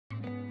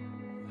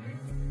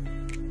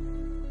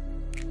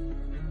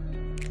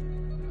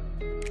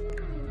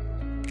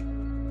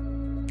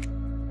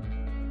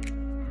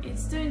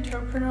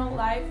entrepreneurial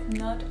life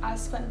not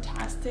as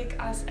fantastic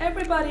as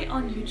everybody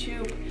on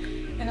YouTube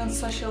and on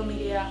social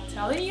media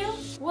telling you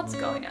what's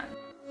going on.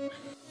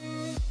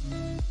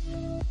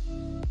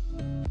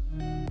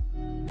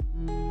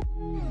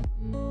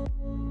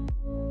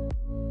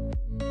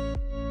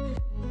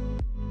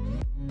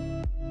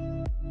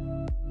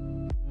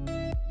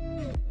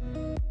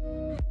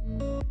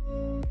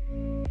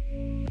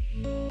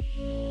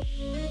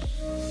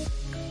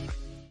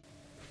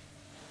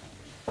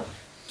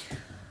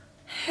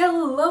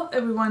 Hello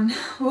everyone,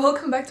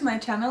 welcome back to my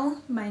channel.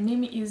 My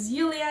name is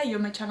Yulia, you're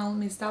my channel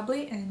Miss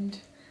Doubly, and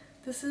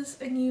this is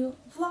a new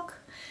vlog.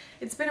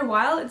 It's been a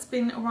while, it's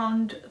been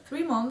around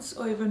 3 months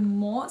or even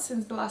more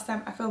since the last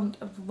time I filmed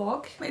a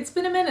vlog. It's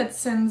been a minute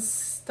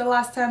since the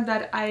last time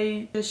that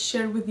I just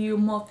shared with you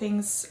more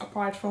things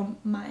apart from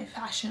my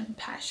fashion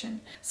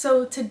passion.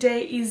 So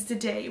today is the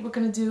day. We're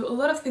gonna do a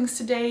lot of things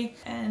today,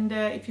 and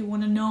if you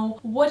want to know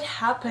what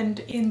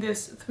happened in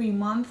this 3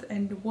 months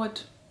and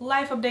what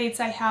life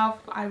updates I have,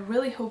 I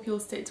really hope you'll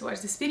stay to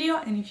watch this video.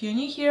 And if you're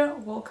new here,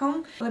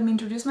 welcome. Let me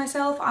introduce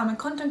myself. I'm a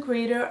content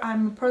creator,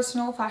 I'm a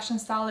personal fashion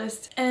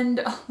stylist, and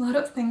a lot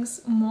of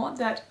things more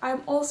that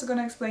I'm also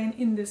gonna explain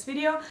in this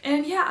video.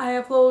 And yeah,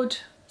 I upload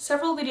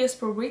several videos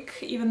per week,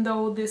 even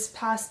though this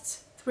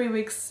past 3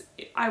 weeks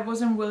I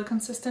wasn't really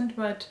consistent,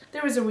 but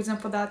there is a reason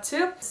for that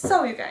too.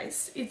 So you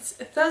guys, it's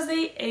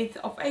Thursday, 8th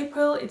of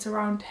April, it's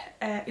around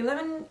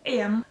 11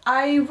 AM.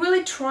 I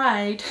really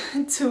tried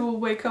to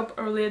wake up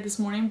earlier this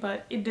morning,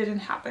 but it didn't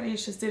happen. It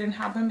just didn't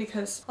happen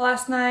because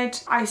last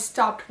night I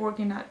stopped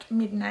working at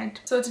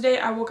midnight. So today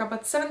I woke up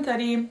at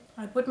 7:30,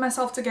 I put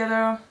myself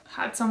together,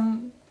 had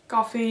some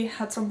coffee,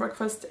 had some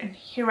breakfast, and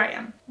here I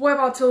am. We're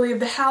about to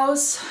leave the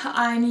house.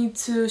 I need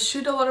to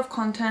shoot a lot of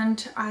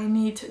content, I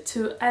need to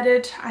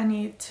edit, I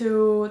need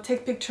to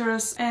take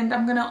pictures, and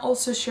I'm gonna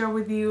also share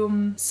with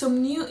you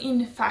some new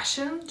in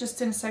fashion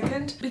just in a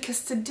second,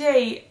 because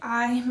today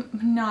I'm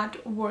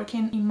not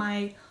working in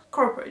my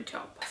corporate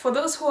job. For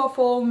those who have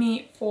followed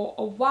me for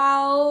a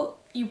while,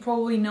 you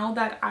probably know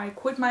that I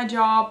quit my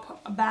job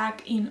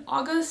back in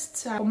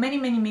August for many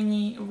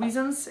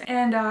reasons,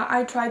 and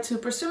I tried to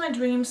pursue my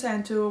dreams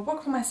and to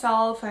work for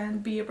myself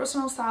and be a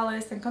personal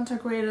stylist and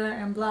content creator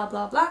and blah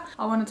blah blah.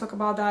 I want to talk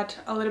about that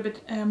a little bit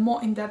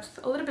more in depth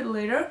a little bit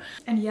later,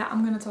 and yeah,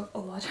 I'm gonna talk a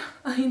lot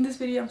in this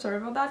video, I'm sorry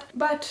about that.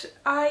 But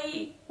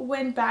I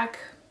went back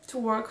to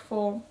work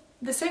for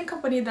the same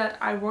company that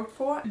I worked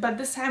for, but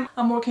this time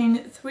I'm working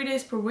 3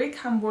 days per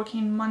week. I'm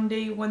working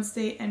Monday,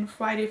 Wednesday and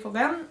Friday for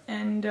them,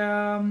 and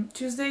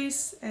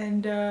Tuesdays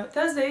and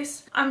Thursdays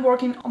I'm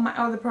working on my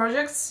other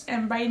projects.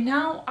 And right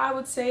now I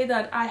would say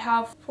that I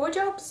have 4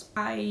 jobs.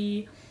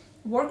 I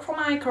work for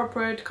my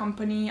corporate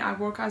company, I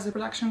work as a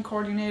production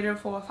coordinator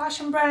for a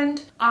fashion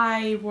brand,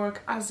 I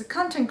work as a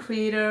content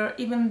creator,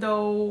 even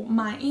though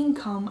my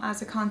income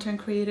as a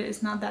content creator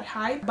is not that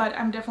high, but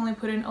I'm definitely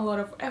putting a lot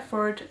of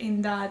effort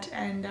in that,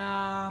 and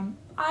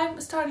I'm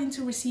starting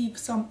to receive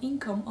some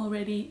income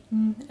already,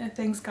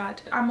 thanks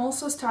God. I'm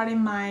also starting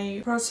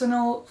my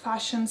personal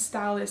fashion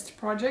stylist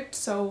project,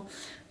 so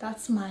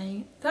that's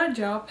my 3rd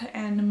job.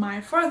 And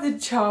my 4th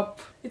job,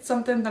 it's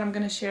something that I'm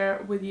gonna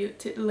share with you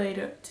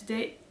later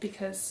today,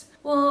 because,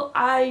 well,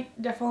 I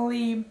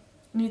definitely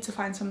need to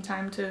find some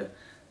time to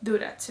do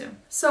that too.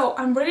 So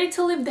I'm ready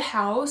to leave the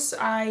house.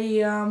 I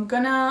am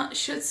gonna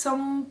shoot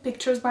some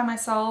pictures by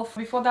myself.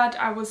 Before that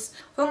I was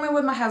filming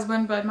with my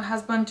husband, but my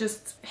husband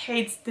just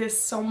hates this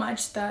so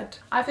much that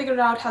I figured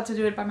out how to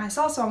do it by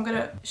myself. So I'm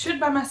gonna shoot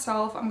by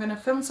myself, I'm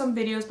gonna film some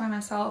videos by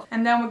myself,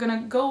 and then we're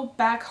gonna go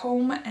back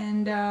home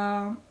and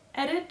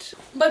edit.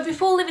 But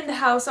before leaving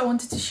the house, I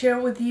wanted to share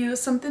with you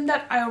something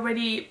that I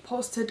already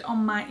posted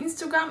on my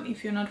Instagram.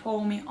 If you're not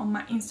following me on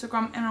my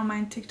Instagram and on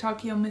my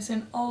TikTok, you're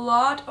missing a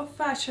lot of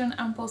fashion.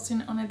 I'm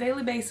posting on a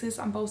daily basis,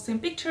 I'm posting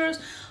pictures,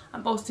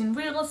 I'm posting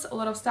reels, a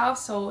lot of stuff,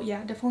 so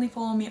yeah, definitely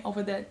follow me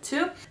over there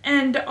too.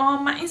 And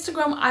on my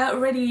Instagram I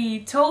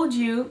already told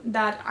you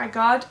that I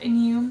got a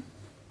new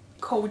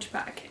Coach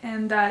bag,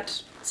 and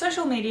that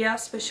social media,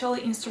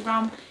 especially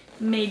Instagram,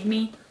 made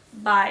me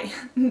buy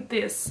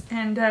this.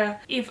 And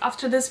if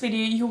after this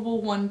video you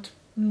will want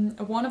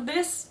one of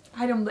this,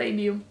 I don't blame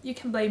you, you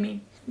can blame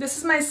me. This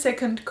is my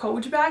 2nd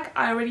Coach bag.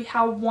 I already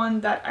have one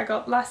that I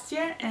got last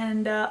year,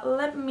 and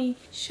let me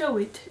show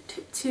it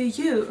to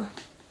you.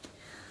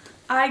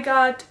 I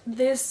got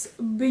this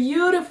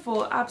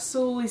beautiful,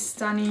 absolutely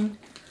stunning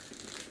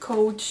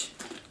Coach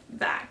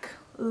bag.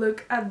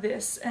 Look at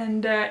this,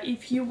 and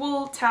if you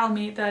will tell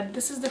me that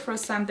this is the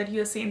first time that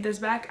you're seeing this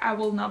bag, I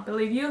will not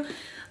believe you.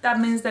 That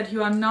means that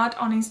you are not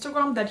on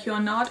Instagram, that you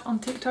are not on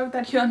TikTok,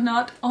 that you are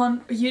not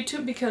on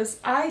YouTube, because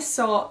I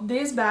saw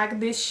this bag,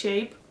 this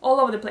shape, all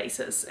over the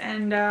places,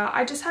 and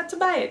I just had to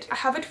buy it. I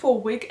have it for a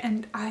week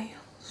and I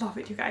love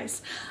it, you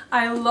guys.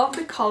 I love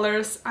the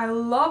colors, I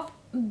love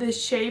the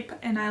shape,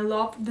 and I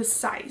love the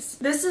size.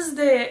 This is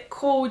the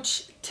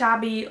Coach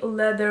tabby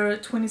leather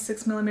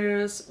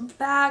 26mm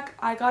bag.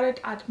 I got it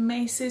at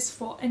Macy's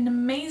for an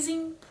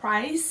amazing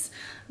price.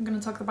 I'm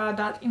gonna talk about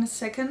that in a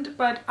second,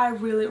 but I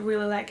really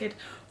like it.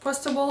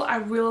 First of all, I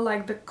really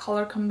like the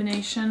color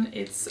combination.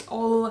 It's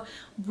all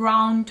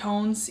brown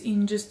tones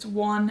in just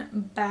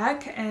one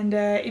bag, and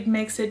it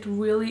makes it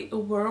really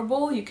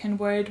wearable. You can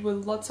wear it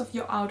with lots of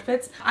your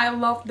outfits. I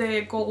love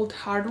the gold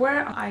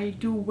hardware. I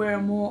do wear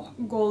more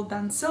gold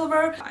than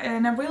silver,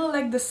 and I really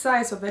like the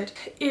size of it.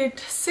 It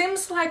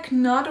seems like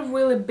not a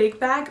really big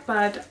bag,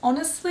 but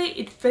honestly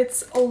it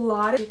fits a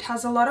lot. It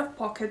has a lot of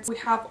pockets. We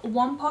have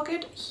one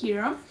pocket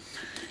here,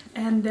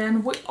 and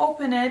then we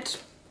open it,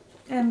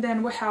 and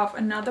then we have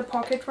another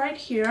pocket right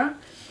here.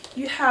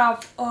 You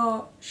have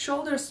a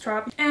shoulder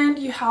strap, and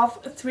you have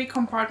 3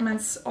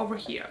 compartments over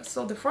here.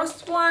 So the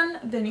first one,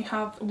 then you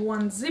have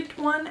one zipped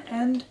one,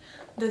 and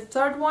the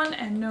third one,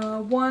 and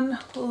one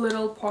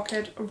little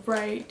pocket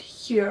right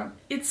here.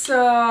 It's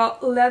a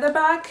leather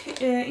bag.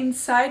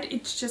 Inside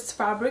it's just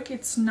fabric,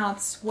 it's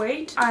not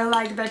suede. I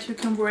like that you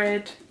can wear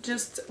it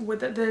just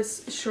with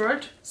this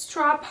shirt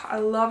strap. I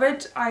love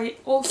it. I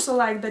also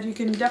like that you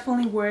can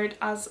definitely wear it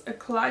as a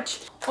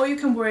clutch, or you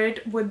can wear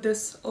it with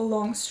this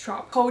long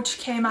strap. Coach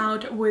came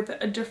out with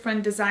a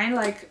different design,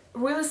 like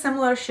really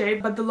similar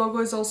shape, but the logo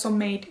is also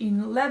made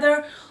in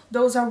leather.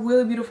 Those are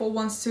really beautiful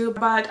ones too,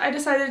 but I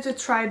decided to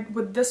try it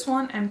with this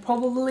one, and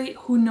probably,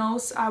 who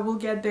knows, I will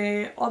get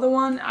the other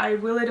one. I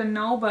really don't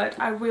know, but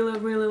I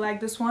really like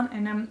this one,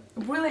 and I'm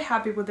really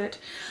happy with it.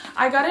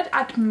 I got it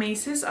at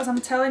Macy's, as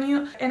I'm telling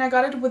you, and I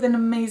got it with an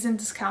amazing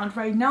discount.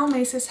 Right now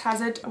Macy's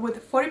has it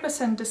with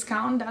 40%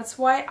 discount. That's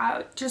why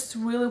I just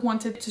really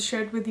wanted to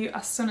share it with you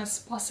as soon as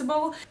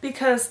possible,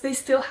 because they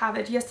still have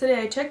it. Yesterday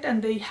I checked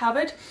and they have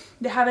it.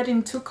 They have it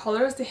in 2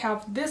 colors. They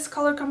have this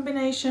color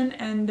combination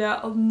and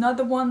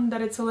another one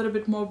that it's a little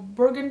bit more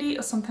burgundy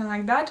or something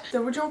like that. The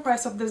original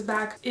price of this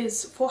bag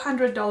is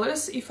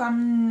 $400. If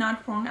I'm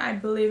not wrong, I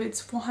believe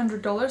it's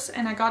 $400,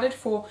 and I got it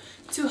for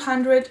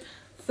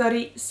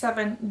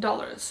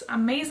 $237.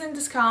 Amazing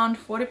discount,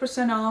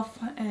 40% off,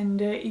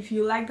 and if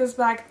you like this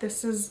bag,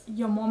 this is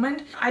your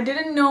moment. I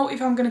didn't know if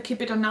I'm gonna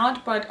keep it or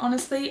not, but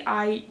honestly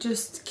I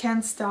just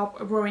can't stop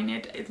wearing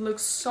it. It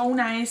looks so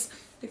nice.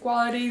 The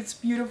quality is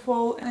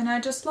beautiful, and I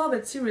just love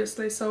it,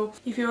 seriously. So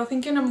if you're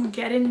thinking of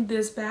getting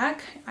this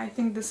bag, I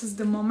think this is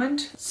the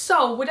moment.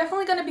 So we're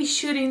definitely gonna be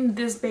shooting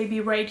this baby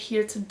right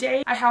here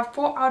today. I have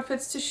 4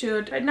 outfits to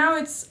shoot. Right now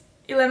it's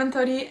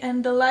 11:30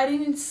 and the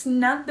lighting is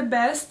not the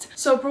best,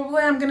 so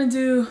probably I'm gonna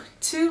do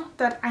 2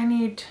 that I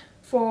need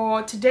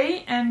for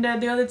today, and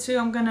the other 2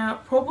 I'm gonna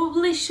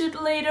probably shoot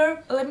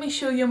later. Let me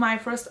show you my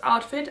first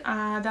outfit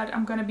that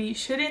I'm gonna be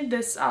shooting.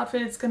 This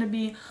outfit is gonna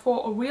be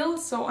for a reel,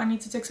 so I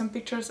need to take some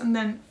pictures and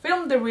then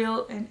film the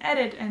reel and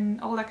edit and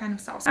all that kind of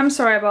stuff. I'm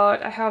sorry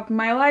about, I have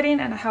my lighting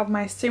and I have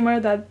my steamer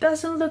that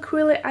doesn't look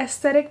really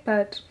aesthetic,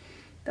 but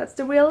that's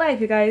the real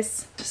life, you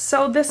guys.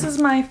 So this is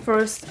my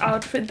first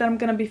outfit that I'm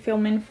gonna be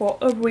filming for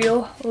a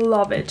reel.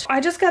 Love it.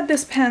 I just got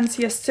these pants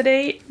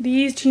yesterday.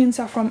 These jeans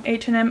are from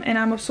H&M and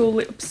I'm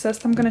absolutely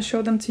obsessed. I'm gonna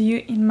show them to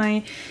you in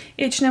my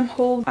H&M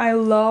haul. I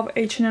love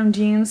H&M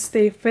jeans.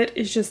 They fit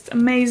is just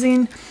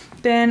amazing.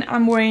 Then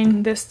I'm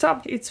wearing this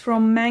top. It's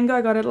from Mango.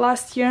 I got it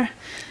last year.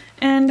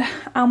 And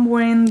I'm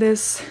wearing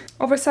this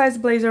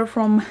oversized blazer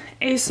from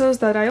ASOS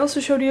that I also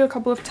showed you a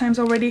couple of times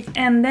already.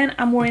 And then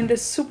I'm wearing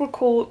this super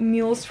cool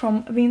mules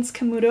from Vince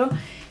Camuto.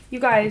 You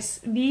guys,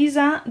 these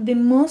are the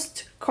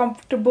most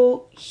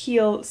comfortable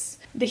heels.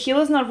 The heel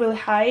is not really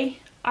high.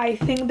 I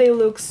think they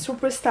look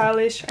super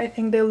stylish. I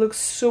think they look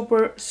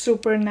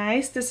super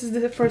nice. This is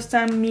the first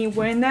time me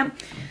wearing them.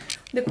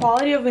 The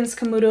quality of Vince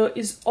Camuto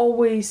is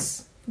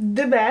always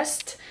the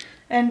best,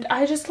 and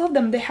I just love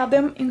them. They have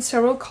them in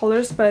several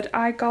colors, but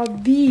I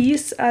got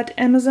these at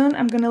Amazon.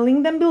 I'm gonna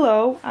link them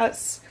below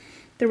as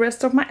the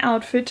rest of my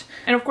outfit.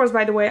 And of course,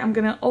 by the way, I'm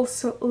gonna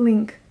also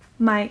link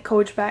my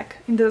Coach bag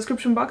in the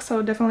description box,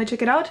 so definitely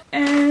check it out.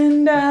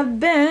 And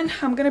then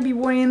I'm gonna be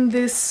wearing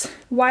this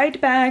white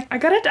bag. I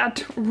got it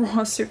at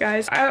Ross, you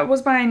guys. I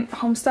was buying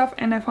home stuff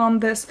and I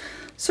found this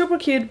super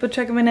cute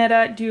Bottega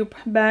Veneta dupe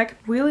bag.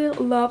 Really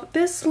love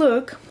this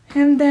look.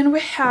 And then we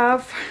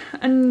have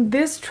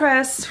this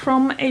dress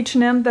from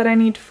H&M that I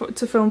need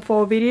to film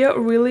for a video.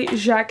 Really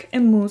Jacques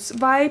and Mousse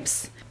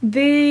vibes.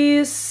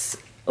 This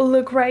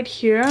look right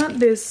here,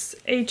 this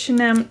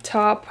H&M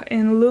top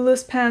and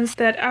Lulu's pants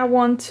that I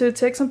want to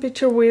take some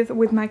picture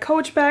with my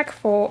Coach bag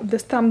for the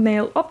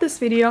thumbnail of this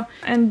video.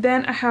 And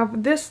then I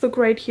have this look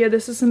right here.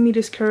 This is a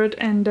midi skirt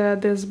and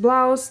this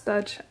blouse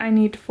that I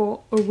need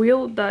for a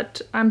reel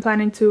that I'm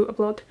planning to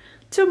upload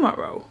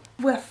tomorrow.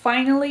 We're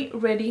finally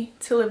ready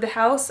to leave the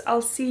house.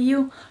 I'll see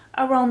you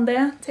around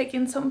there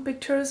taking some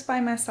pictures by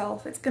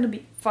myself. It's gonna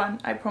be fun,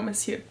 I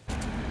promise you.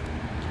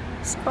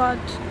 Spot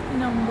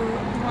number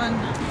 1.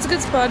 It's a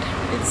good spot.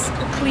 It's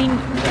a clean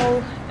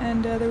wall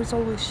and there is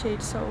always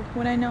shade, so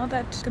when I know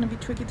that it's gonna be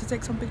tricky to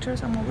take some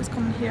pictures, I'm always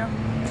coming here.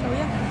 So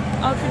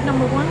yeah, outfit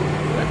number 1.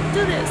 Let's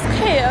do this.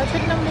 Okay,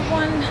 outfit number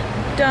 1.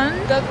 done.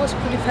 That was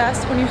pretty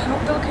fast. When you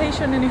have the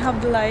location and you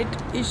have the light,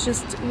 it's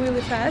just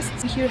really fast.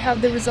 Here you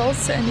have the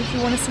results, and if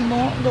you want to see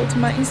more, go to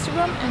my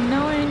Instagram. And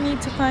now I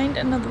need to find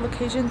another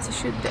location to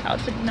shoot the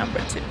outfit number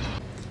 2.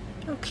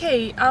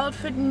 Okay,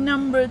 outfit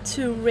number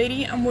 2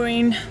 ready. I'm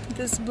wearing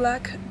this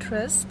black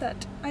dress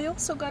that I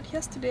also got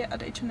yesterday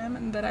at H&M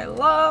and that I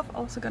love.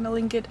 Also gonna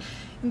link it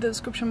in the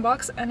description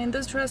box. And in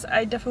this dress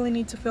I definitely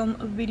need to film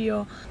a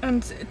video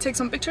and take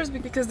some pictures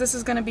because this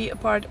is gonna be a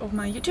part of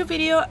my YouTube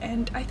video,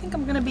 and I think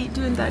I'm gonna be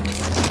doing that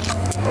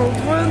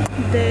over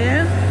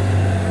there.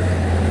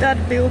 That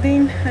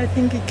building, I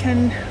think it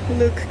can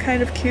look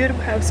kind of cute.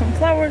 We have some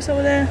flowers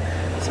over there.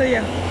 So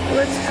yeah,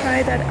 let's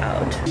try that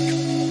out.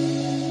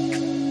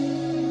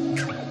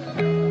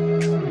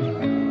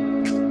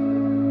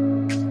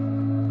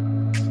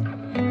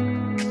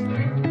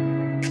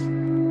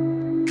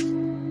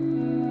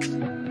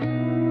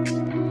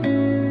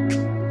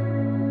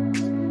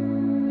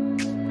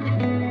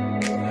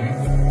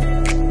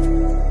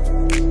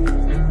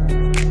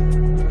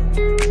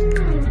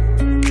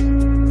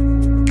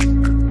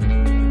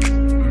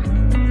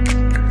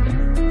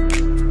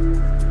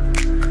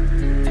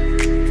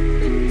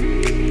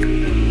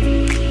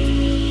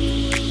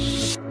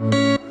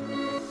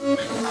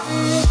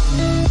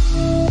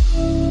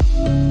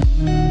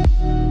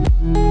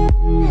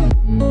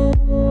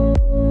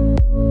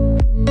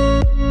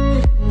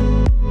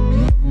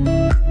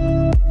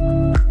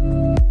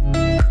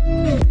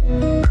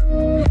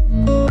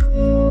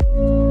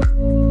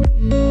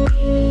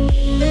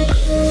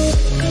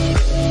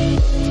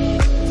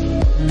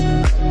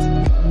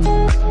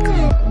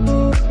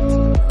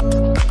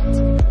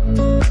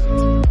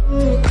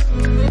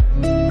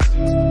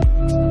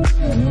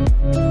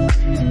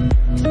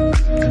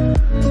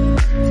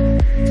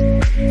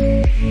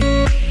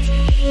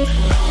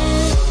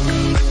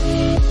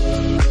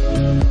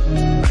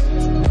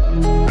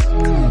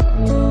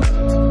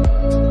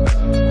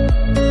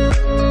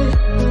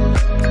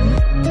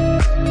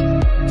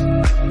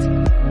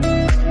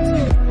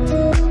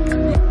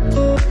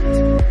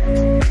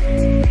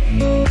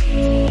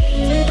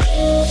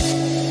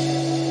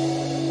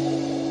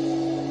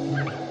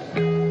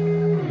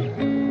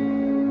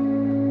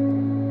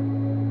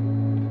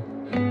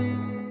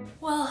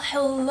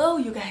 Hello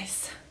you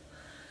guys!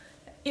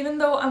 Even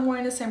though I'm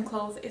wearing the same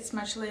clothes, it's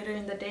much later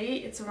in the day.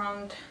 It's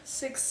around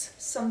 6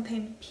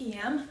 something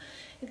p.m.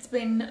 It's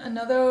been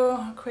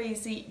another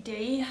crazy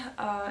day.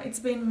 It's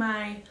been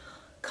my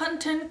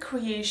content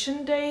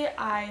creation day.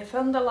 I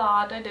filmed a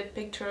lot, I did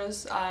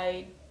pictures,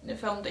 I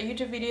filmed a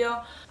YouTube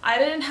video. I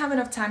didn't have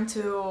enough time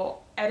to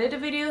edit a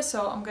video,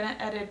 so I'm gonna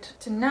edit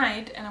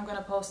tonight and I'm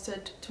gonna post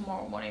it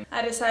tomorrow morning.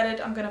 I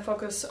decided I'm gonna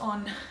focus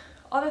on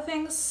other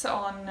things,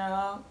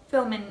 on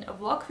filming a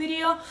vlog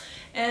video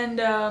and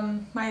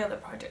my other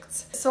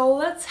projects. So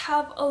let's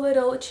have a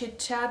little chit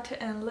chat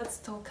and let's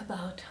talk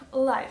about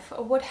life,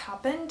 what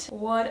happened,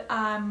 what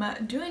I'm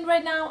doing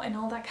right now and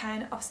all that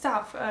kind of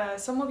stuff.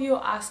 Some of you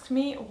asked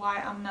me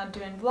why I'm not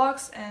doing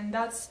vlogs, and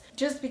that's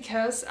just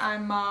because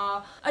I'm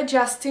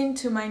adjusting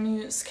to my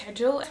new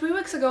schedule. 3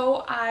 weeks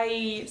ago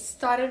I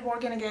started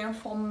working again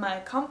for my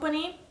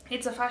company.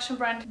 It's a fashion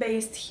brand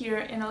based here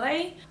in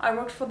LA. I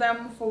worked for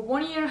them for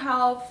 1.5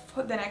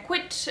 years, then I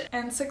quit,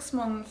 and 6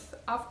 months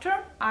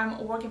after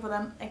I'm working for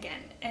them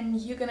again.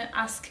 And you're gonna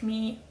ask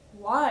me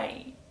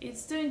why?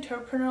 Is the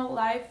entrepreneurial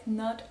life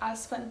not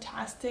as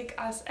fantastic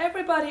as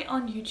everybody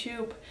on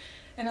YouTube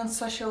and on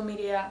social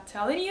media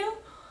telling you?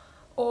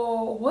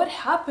 Or what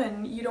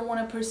happened? You don't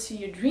want to pursue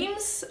your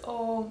dreams?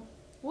 Or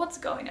what's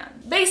going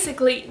on?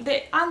 Basically,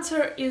 the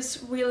answer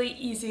is really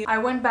easy. I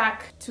went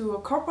back to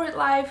a corporate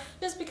life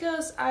just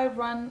because I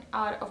run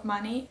out of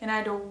money and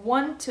I don't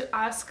want to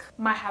ask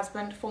my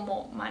husband for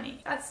more money.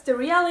 That's the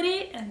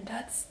reality and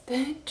that's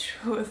the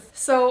truth.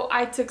 So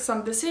I took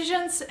some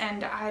decisions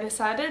and I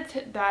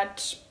decided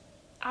that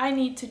I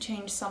need to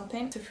change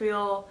something to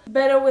feel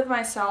better with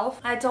myself.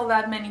 I told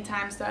that many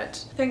times that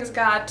things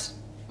got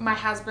my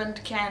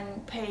husband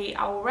can pay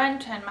our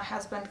rent and my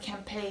husband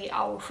can pay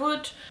our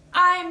food.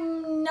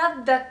 I'm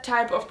not that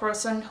type of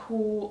person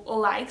who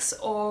likes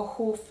or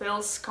who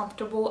feels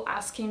comfortable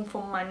asking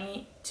for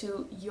money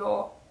to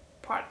your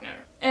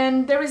partner.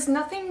 And there is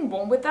nothing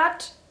wrong with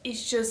that.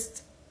 It's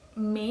just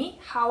me,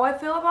 how I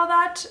feel about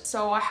that.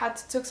 So I had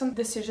to take some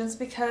decisions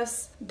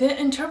because the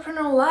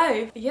entrepreneurial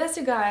life, yes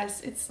you guys,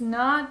 it's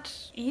not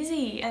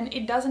easy and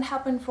it doesn't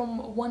happen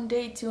from one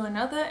day to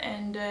another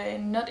and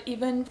not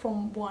even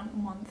from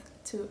 1 month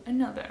to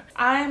another.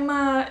 I'm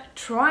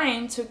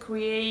trying to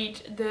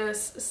create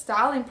this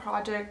styling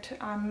project.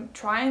 I'm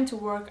trying to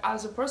work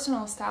as a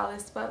personal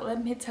stylist, but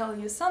let me tell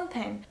you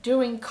something.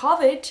 During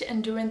COVID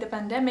and during the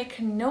pandemic,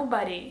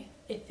 nobody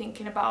is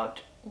thinking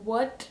about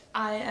what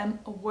I am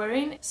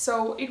wearing,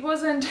 so it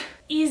wasn't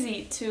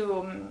easy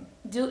to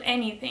do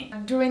anything.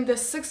 During the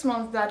 6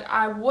 months that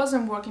I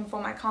wasn't working for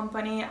my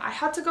company, I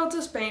had to go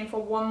to Spain for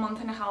 1.5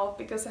 months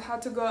because I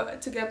had to go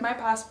to get my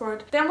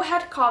passport. Then we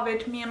had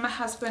COVID, me and my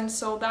husband,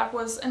 so that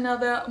was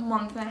another 1.5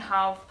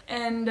 months.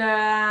 And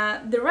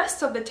the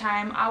rest of the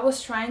time I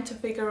was trying to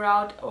figure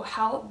out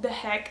how the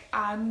heck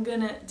I'm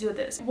gonna do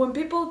this. When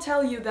people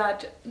tell you that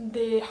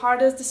the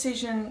hardest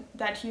decision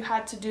that you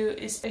had to do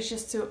is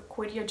just to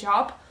quit your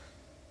job,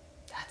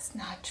 that's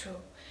not true.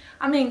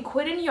 I mean,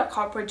 quitting your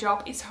corporate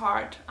job is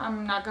hard,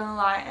 I'm not gonna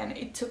lie, and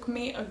it took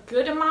me a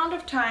good amount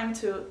of time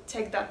to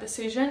take that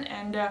decision,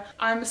 and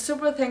I'm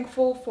super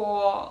thankful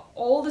for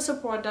all the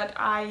support that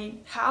I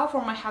have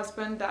from my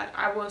husband, that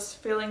I was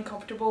feeling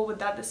comfortable with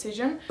that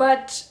decision.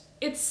 But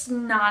it's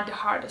not the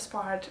hardest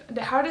part.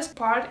 The hardest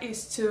part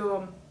is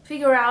to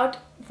figure out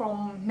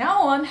from now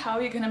on how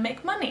you're gonna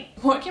make money.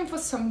 Working for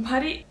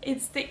somebody,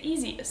 it's the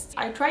easiest.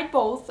 I tried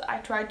both. I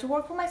tried to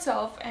work for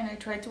myself and I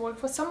tried to work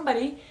for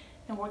somebody,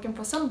 and working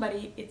for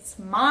somebody, it's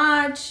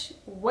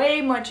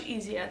way much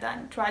easier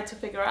than try to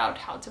figure out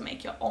how to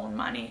make your own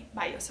money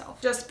by yourself.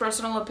 Just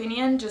personal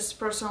opinion, just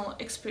personal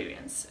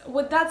experience.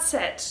 With that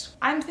said,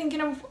 I'm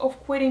thinking of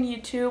quitting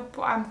YouTube.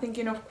 I'm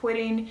thinking of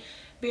quitting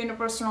being a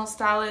personal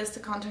stylist, a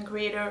content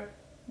creator.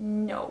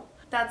 No,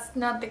 that's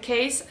not the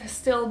case. I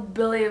still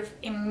believe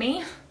in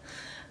me.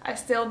 I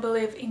still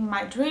believe in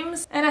my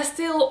dreams, and I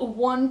still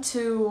want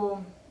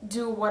to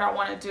do what I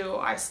want to do.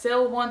 I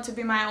still want to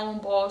be my own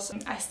boss.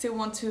 I still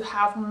want to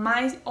have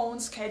my own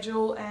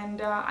schedule,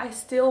 and I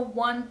still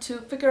want to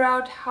figure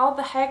out how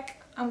the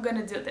heck I'm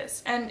gonna do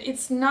this. And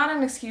it's not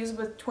an excuse,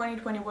 but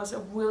 2020 was a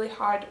really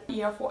hard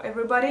year for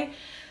everybody.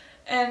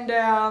 And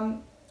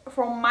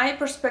from my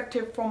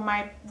perspective, from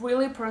my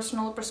really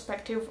personal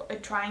perspective,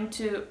 trying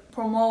to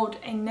promote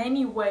in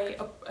any way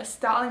a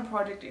styling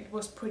project, it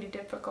was pretty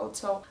difficult.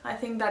 So I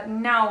think that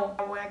now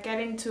we're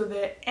getting to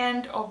the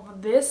end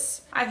of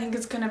this, I think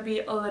it's gonna be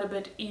a little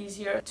bit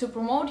easier. To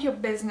promote your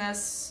business,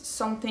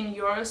 something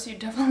yours, you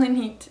definitely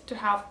need to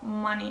have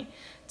money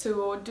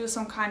to do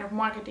some kind of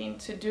marketing,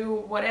 to do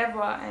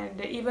whatever.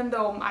 And even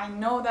though I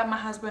know that my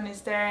husband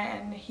is there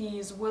and he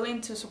is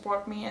willing to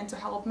support me and to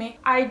help me,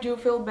 I do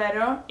feel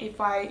better if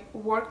I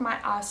work my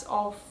ass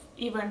off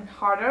even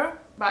harder,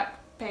 but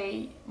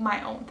pay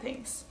my own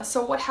things.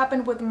 So what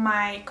happened with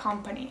my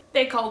company?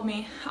 They called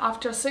me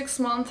after 6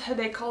 months.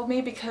 They called me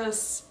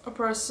because a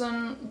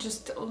person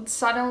just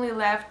suddenly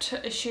left.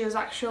 She is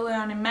actually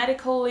on a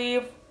medical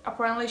leave.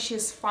 Apparently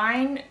she's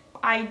fine.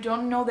 I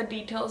don't know the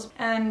details,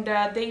 and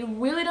they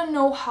really don't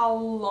know how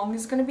long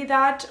it's gonna be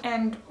that.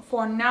 And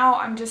for now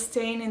I'm just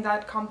staying in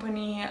that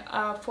company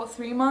for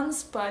 3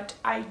 months, but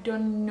I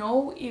don't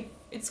know if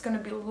it's gonna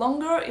be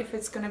longer, if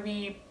it's gonna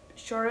be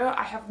shorter.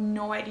 I have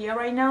no idea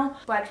right now,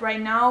 but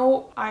right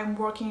now I'm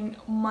working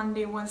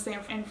Monday, Wednesday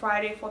and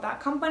Friday for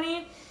that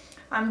company.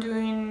 I'm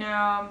doing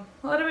a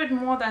little bit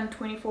more than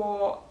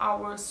 24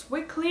 hours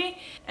weekly,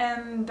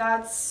 and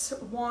that's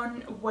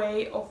one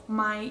way of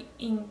my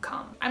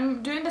income.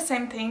 I'm doing the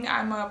same thing.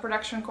 I'm a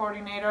production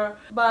coordinator,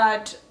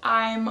 but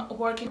I'm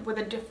working with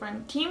a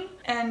different team,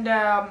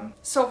 and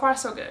so far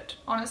so good.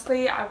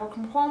 Honestly, I work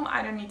from home.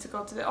 I don't need to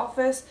go to the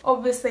office.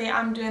 Obviously,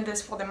 I'm doing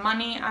this for the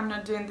money. I'm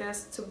not doing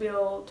this to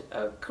build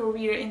a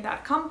career in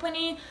that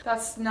company.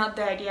 That's not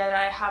the idea that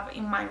I have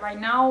in mind right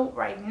now.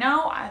 Right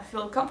now, I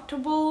feel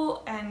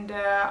comfortable, and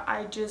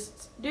I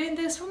just doing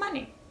this for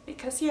money,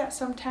 because yeah,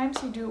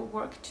 sometimes you do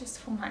work just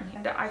for money.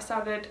 And I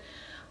started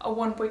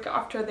 1 week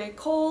after they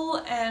call,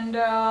 and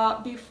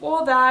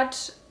before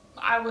that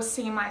I was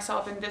seeing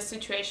myself in this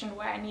situation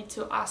where I need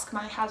to ask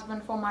my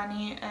husband for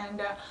money,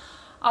 and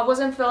I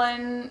wasn't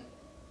feeling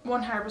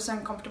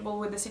 100% comfortable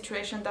with the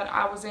situation that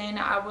I was in.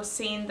 I was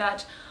seeing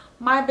that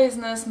my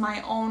business, my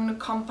own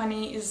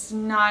company is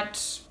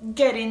not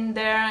getting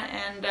there,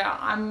 and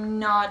I'm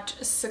not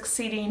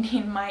succeeding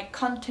in my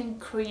content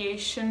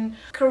creation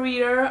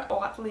career,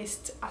 or at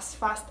least as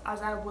fast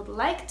as I would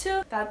like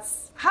to.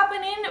 That's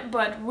happening,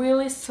 but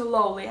really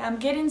slowly. I'm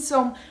getting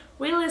some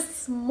really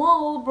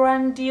small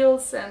brand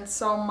deals and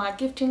some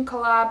gifting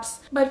collabs,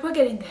 but we're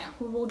getting there.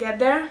 We will get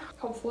there,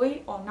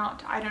 hopefully, or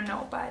not, I don't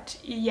know. But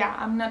yeah,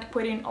 I'm not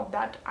quitting of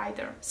that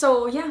either.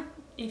 So yeah,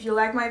 if you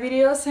like my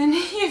videos and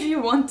if you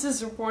want to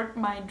support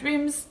my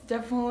dreams,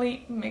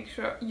 definitely make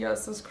sure you're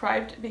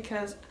subscribed,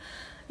 because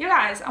you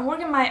guys, I'm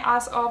working my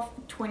ass off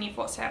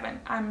 24/7.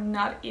 I'm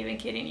not even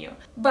kidding you.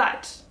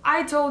 But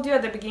I told you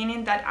at the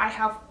beginning that I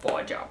have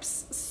 4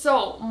 jobs.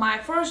 So my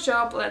first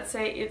job, let's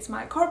say it's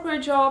my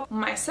corporate job.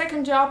 My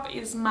second job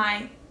is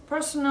my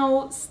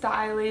personal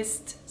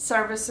stylist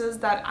services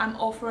that I'm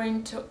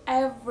offering to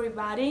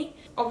everybody.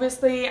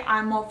 Obviously,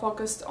 I'm more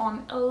focused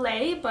on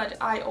LA, but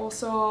I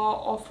also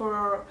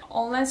offer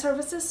online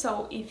services.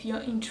 So if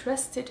you're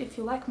interested, if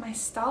you like my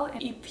style,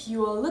 and if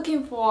you're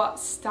looking for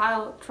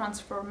style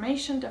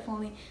transformation,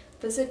 definitely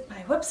visit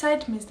my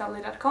website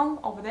misslovely.com.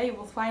 Over there you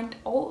will find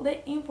all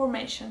the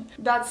information.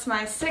 That's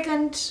my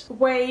second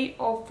way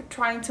of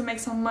trying to make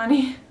some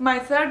money. My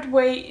third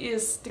way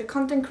is the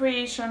content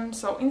creation,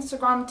 so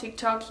Instagram,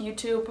 TikTok,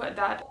 YouTube,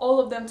 that all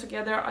of them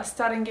together are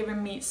starting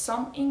giving me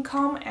some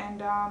income,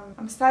 and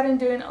I'm starting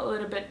doing a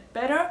little bit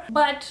better,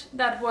 but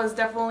that was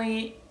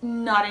definitely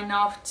not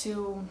enough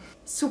to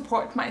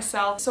support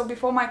myself. So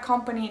before my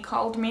company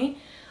called me,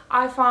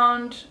 I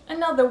found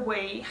another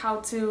way how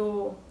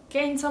to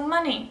gain some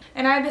money,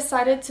 and I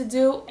decided to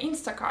do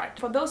Instacart.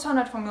 For those who are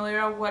not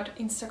familiar what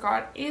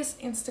Instacart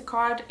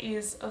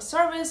is a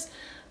service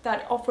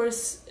that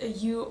offers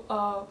you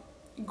a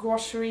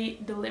grocery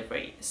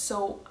delivery.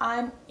 So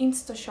I'm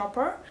Insta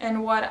shopper,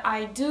 and what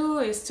I do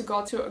is to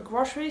go to a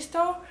grocery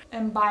store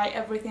and buy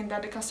everything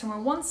that the customer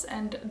wants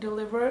and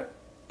deliver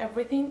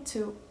everything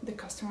to the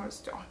customer's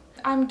door.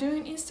 I'm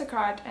doing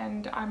Instacart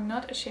and I'm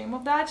not ashamed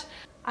of that.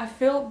 I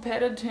feel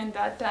better doing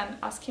that than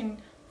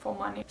asking for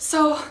money.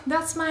 So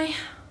that's my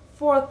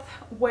fourth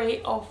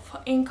way of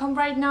income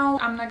right now.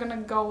 I'm not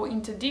gonna go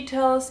into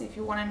details. If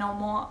you want to know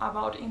more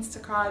about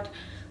Instacart,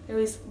 there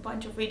is a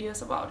bunch of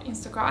videos about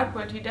Instacart,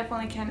 but you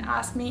definitely can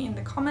ask me in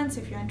the comments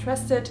if you're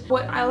interested.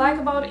 What I like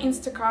about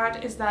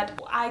Instacart is that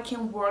I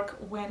can work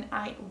when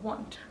I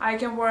want. I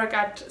can work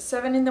at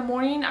 7 in the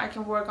morning, I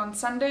can work on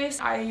Sundays.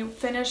 I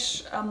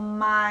finish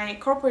my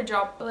corporate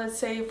job, let's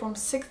say from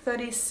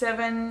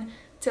 6:37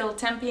 till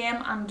 10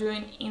 p.m. I'm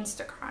doing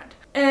Instacart.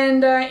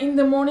 And in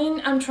the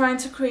morning I'm trying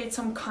to create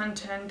some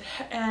content,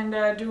 and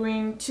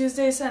during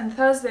Tuesdays and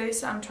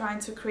Thursdays I'm trying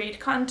to create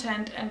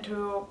content and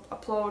to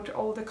upload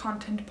all the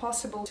content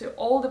possible to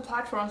all the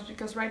platforms,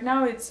 because right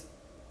now it's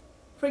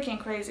freaking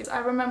crazy. I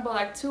remember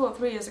like 2 or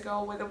 3 years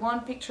ago with 1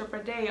 picture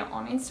per day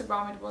on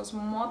Instagram it was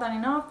more than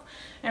enough,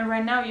 and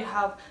right now you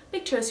have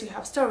pictures, you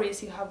have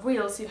stories, you have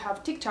reels, you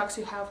have TikToks,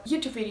 you have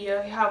YouTube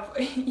video, you have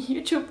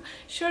YouTube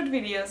short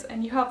videos,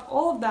 and you have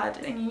all of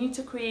that, and you need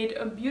to create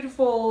a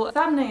beautiful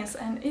thumbnails,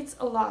 and it's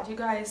a lot, you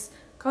guys.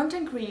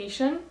 Content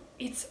creation,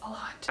 it's a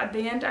lot. At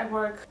the end I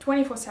work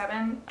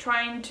 24/7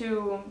 trying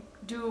to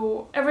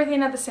do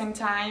everything at the same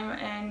time,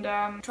 and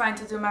trying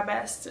to do my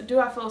best. Do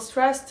I feel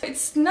stressed?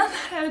 It's not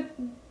that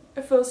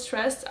I feel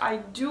stressed. I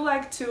do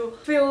like to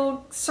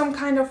feel some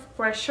kind of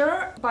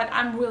pressure, but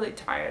I'm really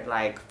tired.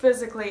 Like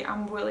physically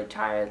I'm really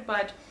tired,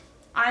 but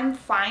I'm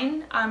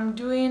fine. I'm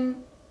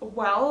doing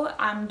well,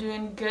 I'm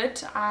doing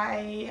good.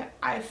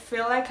 I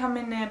feel like I'm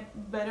in a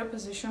better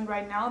position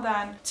right now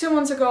than 2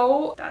 months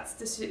ago. That's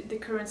the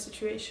current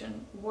situation.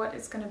 What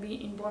it's gonna be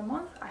in 1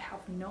 month, I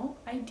have no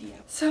idea.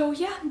 So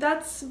yeah,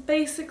 that's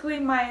basically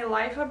my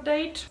life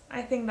update.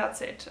 I think that's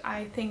it. I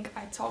think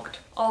I talked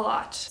a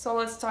lot. So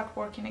let's start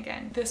working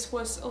again. This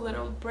was a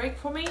little break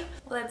for me.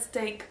 Let's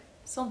take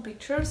some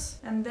pictures,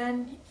 and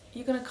then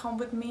you're gonna come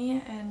with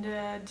me and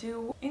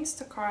do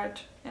Instacart,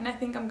 and I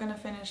think I'm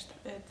gonna finish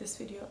this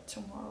video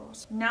tomorrow.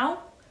 So now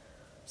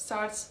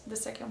starts the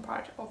second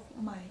part of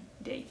my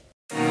day.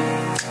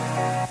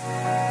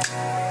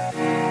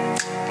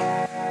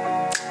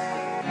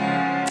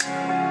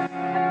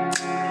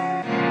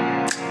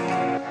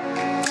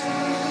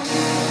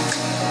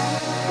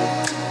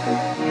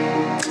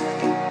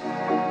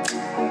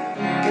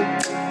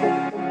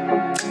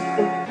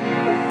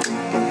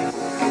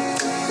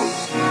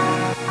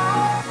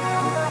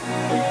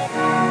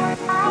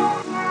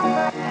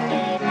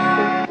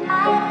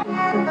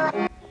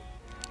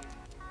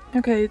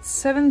 Okay, it's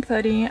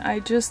 7:30. I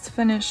just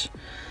finished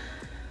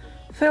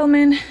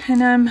filming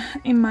and I'm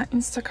in my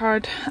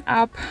Instacart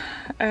app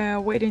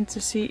waiting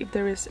to see if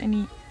there is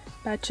any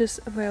batches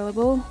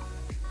available,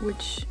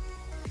 which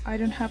I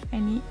don't have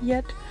any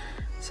yet.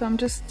 So I'm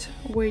just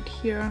wait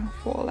here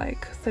for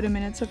like 30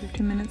 minutes or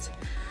 15 minutes.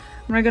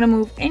 I'm not gonna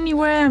move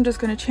anywhere. I'm just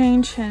gonna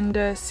change and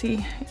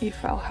see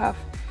if I'll have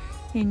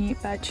any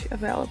batch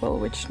available,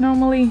 which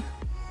normally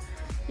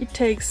it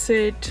takes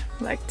it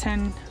like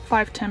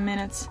 5-10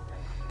 minutes.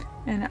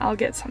 And I'll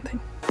get something.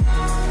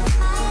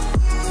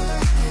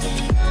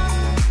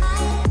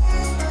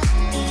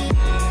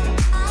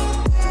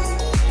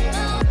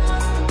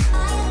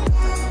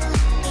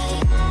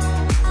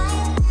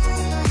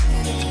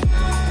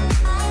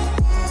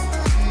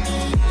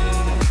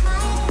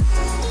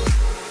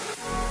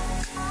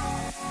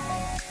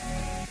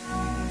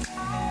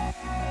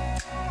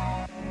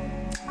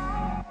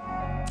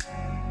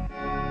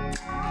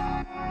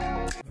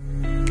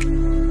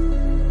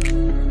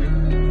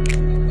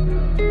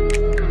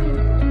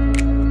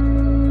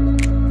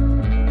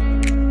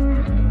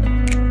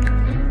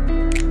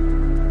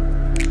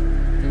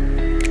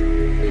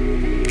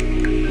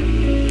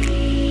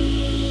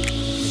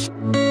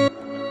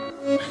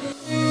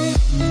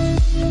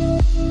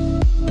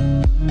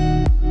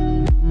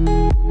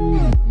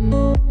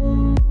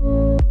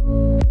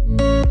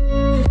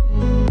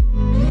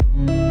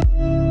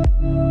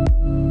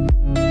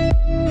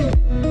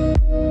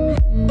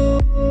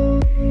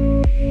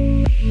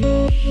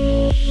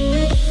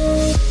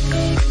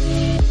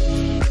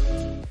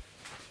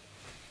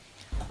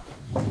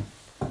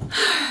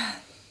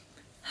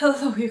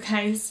 Hello you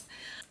guys,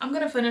 I'm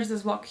gonna finish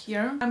this vlog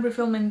here. I'm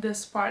refilming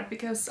this part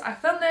because I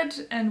filmed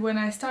it, and when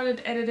I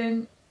started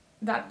editing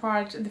that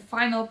part, the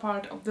final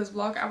part of this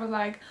vlog, I was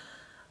like,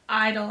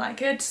 I don't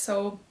like it,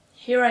 so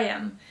here I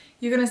am.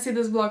 You're gonna see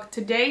this vlog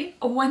today,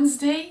 a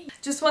Wednesday.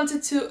 Just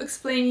wanted to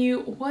explain you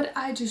what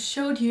I just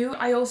showed you.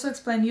 I also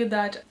explained you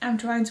that I'm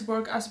trying to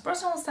work as a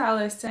personal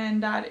stylist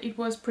and that it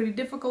was pretty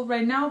difficult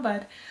right now,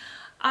 but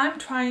I'm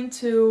trying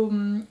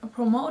to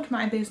promote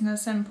my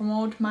business and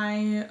promote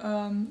my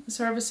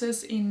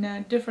services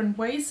in different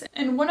ways.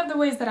 And one of the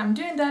ways that I'm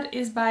doing that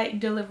is by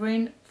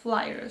delivering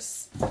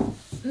flyers.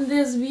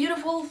 These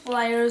beautiful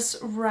flyers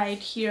right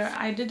here.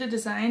 I did a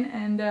design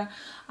and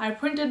I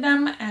printed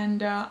them,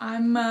 and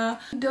I'm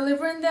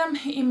delivering them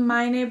in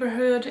my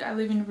neighborhood. I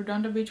live in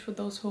Redondo Beach, for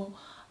those who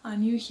are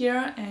new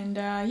here, and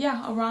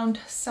yeah, around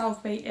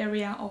South Bay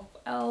area of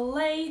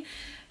LA.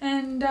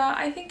 And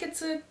I think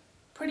it's a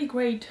pretty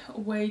great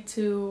way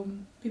to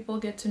people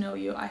get to know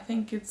you. I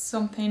think it's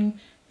something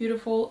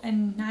beautiful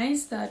and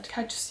nice that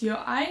catches your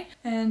eye,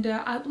 and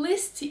at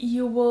least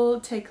you will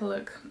take a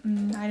look.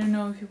 I don't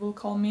know if you will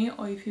call me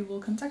or if you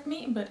will contact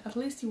me, but at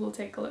least you will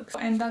take a look.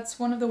 And that's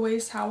one of the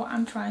ways how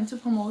I'm trying to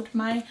promote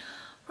my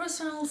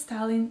personal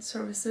styling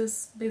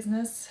services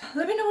business.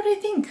 Let me know what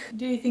you think.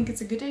 Do you think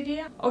it's a good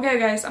idea? Okay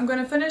guys, I'm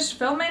gonna finish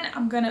filming,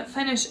 I'm gonna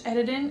finish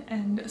editing,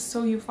 and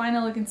so you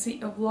finally can see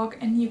a vlog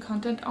and new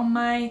content on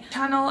my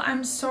channel.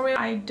 I'm sorry,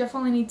 I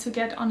definitely need to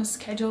get on a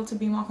schedule to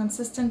be more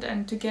consistent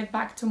and to get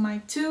back to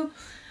my 2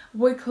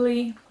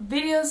 weekly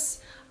videos.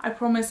 I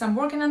promise I'm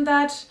working on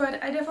that,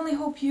 but I definitely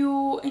hope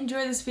you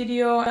enjoyed this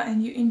video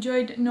and you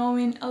enjoyed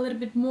knowing a little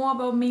bit more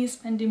about me,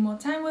 spending more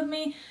time with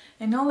me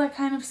and all that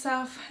kind of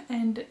stuff.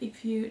 And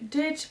if you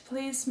did,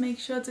 please make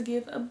sure to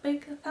give a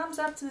big thumbs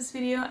up to this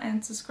video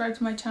and subscribe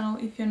to my channel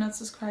if you're not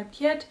subscribed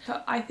yet.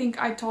 I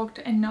think I talked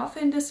enough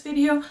in this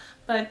video,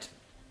 but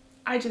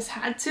I just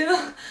had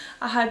to.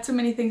 I had too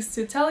many things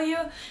to tell you.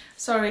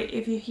 Sorry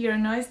if you hear a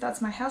noise, that's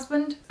my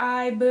husband.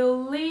 I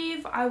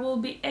believe I will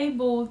be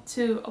able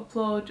to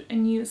upload a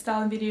new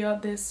styling video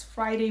this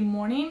Friday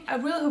morning. I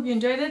really hope you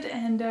enjoyed it,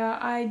 and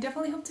I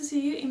definitely hope to see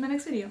you in my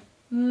next video.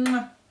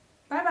 Mwah.